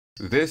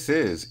This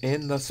is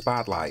In the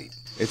Spotlight.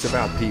 It's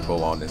about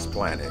people on this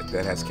planet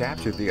that has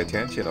captured the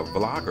attention of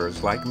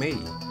vloggers like me.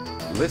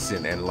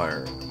 Listen and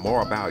learn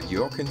more about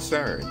your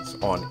concerns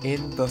on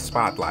In the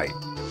Spotlight.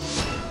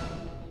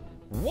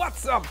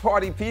 What's up,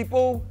 party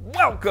people?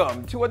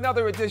 Welcome to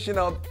another edition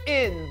of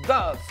In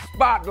the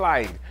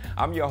Spotlight.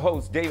 I'm your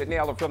host, David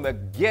Naylor from the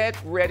Get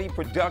Ready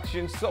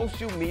Production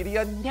Social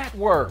Media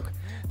Network.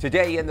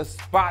 Today in the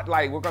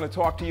Spotlight, we're going to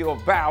talk to you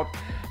about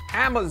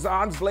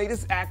Amazon's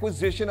latest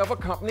acquisition of a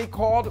company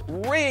called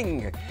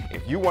Ring.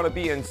 If you want to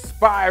be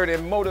inspired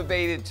and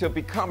motivated to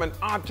become an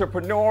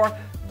entrepreneur,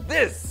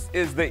 this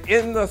is the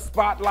In the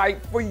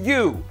Spotlight for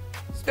you.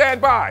 Stand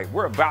by,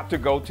 we're about to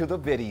go to the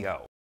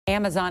video.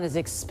 Amazon is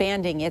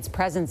expanding its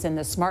presence in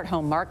the smart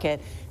home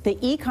market. The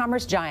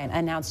e-commerce giant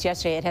announced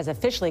yesterday it has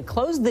officially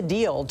closed the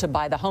deal to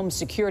buy the home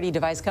security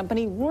device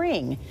company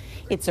Ring.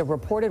 It's a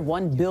reported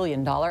 $1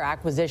 billion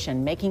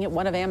acquisition, making it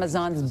one of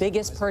Amazon's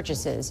biggest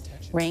purchases.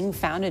 Ring,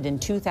 founded in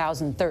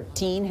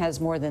 2013, has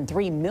more than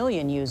 3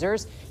 million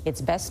users.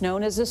 It's best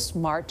known as a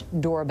smart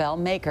doorbell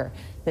maker.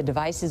 The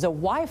device is a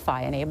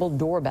Wi-Fi enabled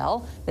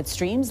doorbell that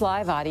streams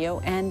live audio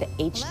and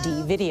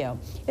HD video.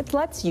 It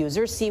lets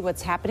users see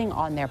what's happening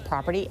on their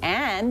property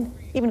and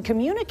even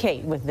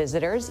communicate with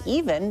visitors,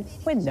 even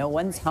when no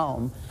one's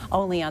home.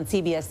 Only on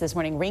CBS This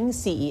Morning, Ring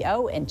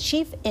CEO and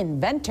chief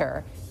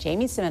inventor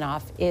Jamie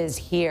Siminoff is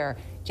here.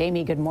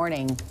 Jamie, good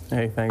morning.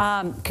 Hey,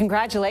 thanks.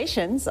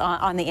 Congratulations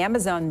on the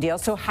Amazon deal.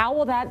 So how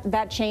will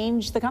that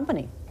change the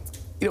company?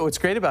 You know, what's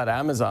great about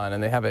Amazon,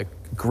 and they have a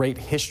great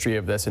history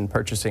of this in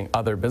purchasing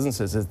other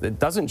businesses, is it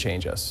doesn't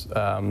change us.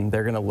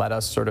 They're going to let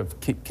us sort of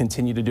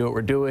continue to do what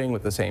we're doing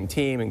with the same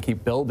team and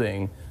keep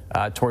building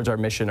towards our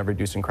mission of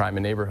reducing crime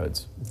in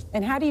neighborhoods.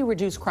 And how do you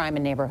reduce crime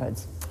in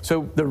neighborhoods?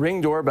 So the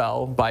Ring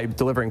doorbell, by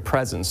delivering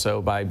presence,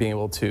 so by being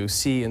able to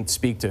see and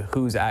speak to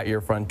who's at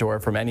your front door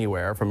from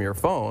anywhere, from your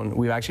phone,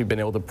 we've actually been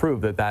able to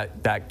prove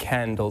that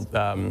can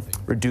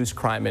reduce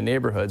crime in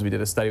neighborhoods. We did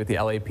a study with the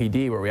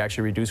LAPD where we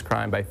actually reduced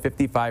crime by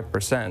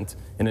 55%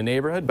 in a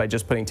neighborhood by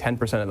just putting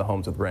 10% of the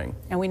homes with Ring.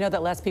 And we know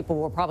that less people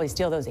will probably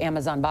steal those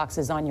Amazon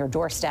boxes on your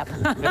doorstep.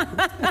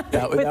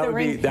 that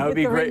would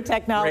be great,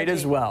 great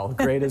as well.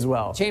 Great as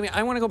well. Jamie,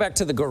 I want to go back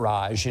to the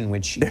garage in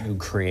which you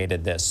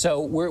created this.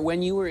 So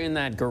when you were in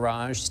that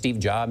garage, Steve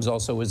Jobs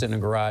also was in a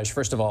garage.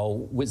 First of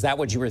all, was that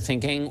what you were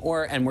thinking?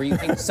 And were you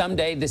thinking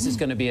someday this is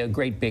going to be a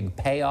great big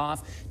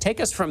payoff?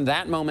 Take us from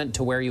that moment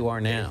to where you are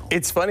now.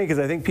 It's funny because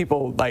I think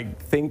people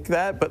think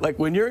that, but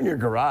when you're in your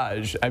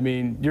garage, I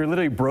mean, you're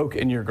literally broke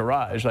in your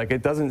garage.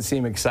 It doesn't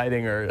seem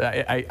exciting, or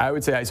I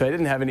would say, so I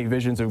didn't have any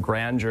visions of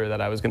grandeur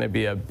that I was going to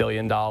be a $1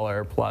 billion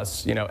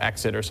plus,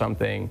 exit or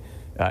something.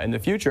 In the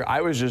future,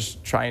 I was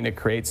just trying to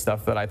create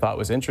stuff that I thought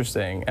was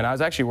interesting, and I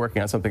was actually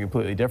working on something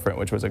completely different,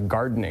 which was a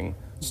gardening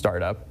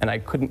startup, and I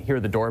couldn't hear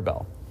the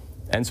doorbell.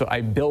 And so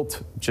I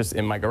built, just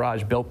in my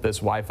garage, this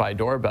Wi-Fi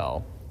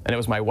doorbell, and it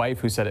was my wife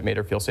who said it made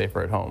her feel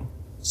safer at home.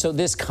 So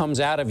this comes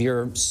out of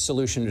your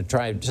solution to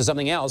try to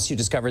something else. You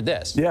discovered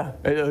this. Yeah,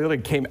 it really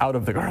came out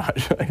of the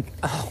garage.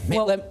 Oh, man,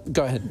 well,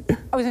 go ahead.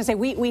 I was going to say,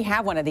 we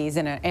have one of these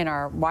in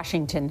our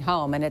Washington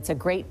home, and it's a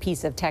great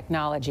piece of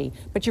technology.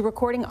 But you're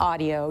recording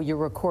audio, you're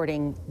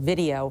recording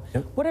video.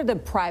 Yep. What are the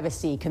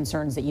privacy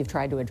concerns that you've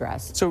tried to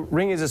address? So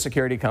Ring is a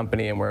security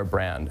company, and we're a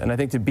brand. And I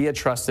think to be a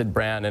trusted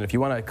brand, and if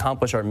you want to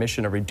accomplish our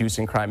mission of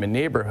reducing crime in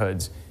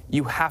neighborhoods,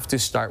 you have to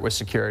start with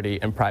security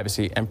and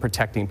privacy and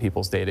protecting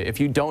people's data. If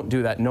you don't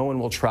do that, no one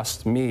will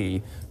trust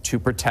me to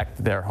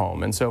protect their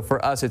home. And so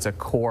for us, it's a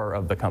core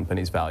of the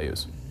company's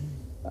values.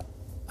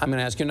 I'm going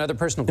to ask you another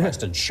personal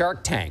question.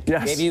 Shark Tank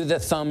Yes. gave you the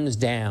thumbs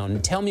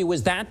down. Tell me,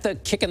 was that the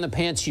kick in the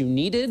pants you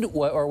needed,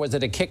 or was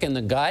it a kick in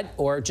the gut,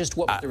 or just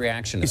what was the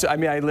reaction? So, I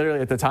mean, I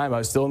literally, at the time, I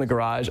was still in the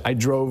garage. I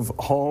drove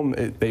home.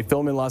 They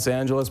film in Los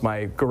Angeles.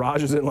 My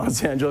garage is in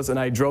Los Angeles, and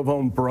I drove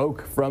home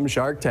broke from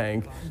Shark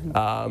Tank.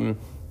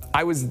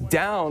 I was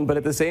down, but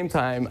at the same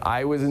time,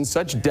 I was in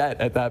such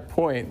debt at that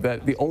point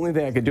that the only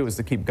thing I could do was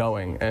to keep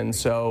going. And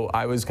so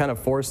I was kind of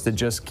forced to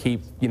just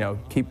keep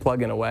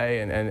plugging away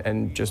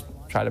and just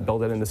try to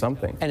build it into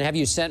something. And have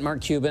you sent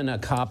Mark Cuban a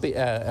copy,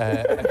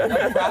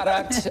 a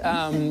product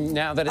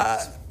now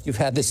that you've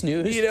had this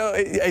news?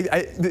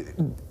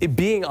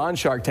 Being on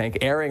Shark Tank,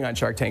 airing on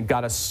Shark Tank,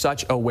 got us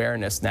such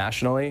awareness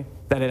nationally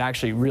that it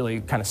actually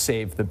really kind of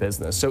saved the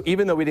business. So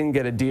even though we didn't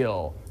get a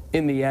deal,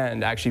 in the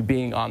end, actually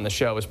being on the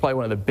show is probably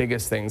one of the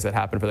biggest things that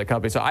happened for the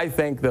company. So I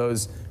thank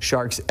those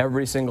sharks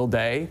every single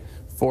day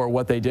for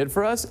what they did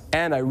for us,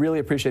 and I really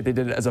appreciate they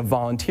did it as a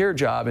volunteer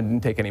job and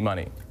didn't take any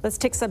money. Let's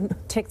tick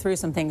through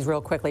some things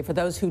real quickly. For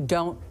those who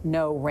don't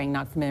know Ring,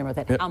 not familiar with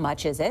it, Yep. How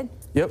much is it?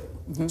 Yep.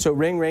 So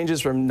Ring ranges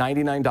from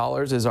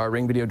 $99 is our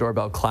Ring Video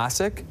Doorbell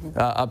Classic,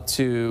 up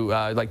to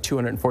like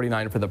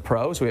 $249 for the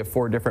Pro. So we have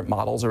 4 different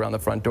models around the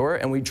front door,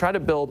 and we try to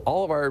build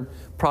all of our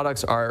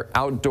products are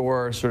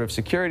outdoor sort of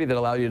security that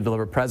allow you to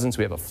deliver presence.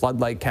 We have a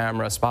floodlight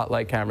camera,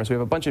 spotlight cameras. We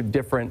have a bunch of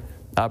different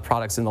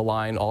products in the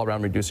line all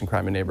around reducing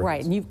crime in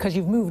neighborhoods. Right, because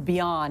you've moved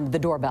beyond the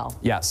doorbell.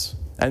 Yes.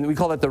 And we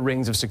call that the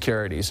rings of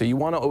security. So you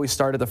want to always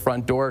start at the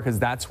front door because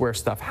that's where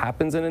stuff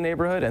happens in a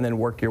neighborhood, and then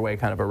work your way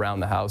kind of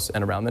around the house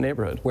and around the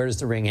neighborhood. Where does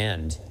the ring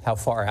end? How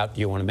far out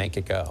do you want to make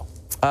it go?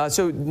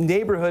 So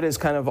neighborhood is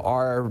kind of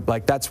our,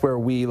 like, that's where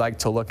we like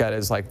to look at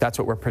is like, that's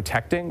what we're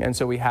protecting. And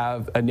so we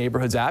have a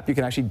neighborhoods app. You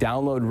can actually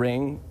download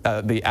Ring,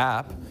 the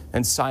app,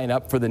 and sign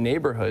up for the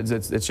neighborhoods.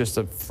 It's just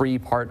a free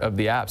part of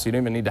the app, so you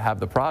don't even need to have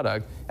the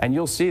product. And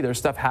you'll see there's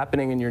stuff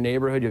happening in your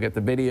neighborhood. You'll get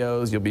the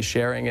videos, you'll be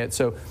sharing it.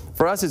 So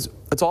for us,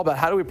 it's all about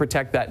how do we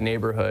protect that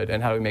neighborhood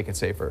and how do we make it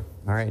safer.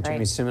 All right,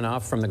 Jimmy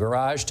Siminoff, from the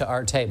garage to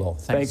our table.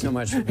 Thanks so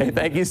much for being here.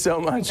 Thank you so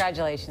much.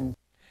 Congratulations.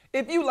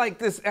 If you like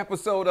this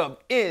episode of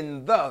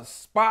In the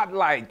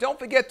Spotlight, don't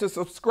forget to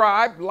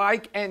subscribe,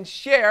 like, and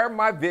share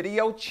my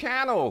video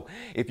channel.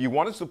 If you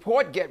want to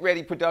support Get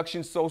Ready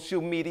Productions social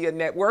media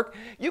network,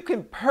 you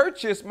can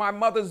purchase my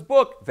mother's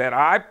book that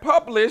I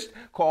published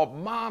called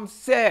Mom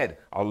Said,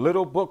 A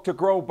Little Book to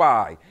Grow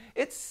By.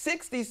 It's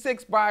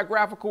 66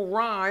 biographical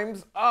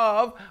rhymes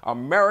of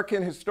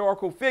American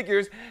historical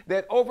figures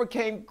that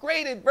overcame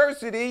great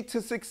adversity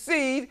to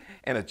succeed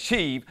and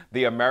achieve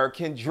the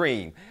American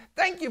dream.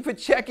 Thank you for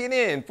checking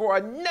in for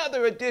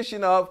another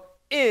edition of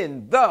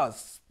In the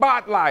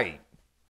Spotlight.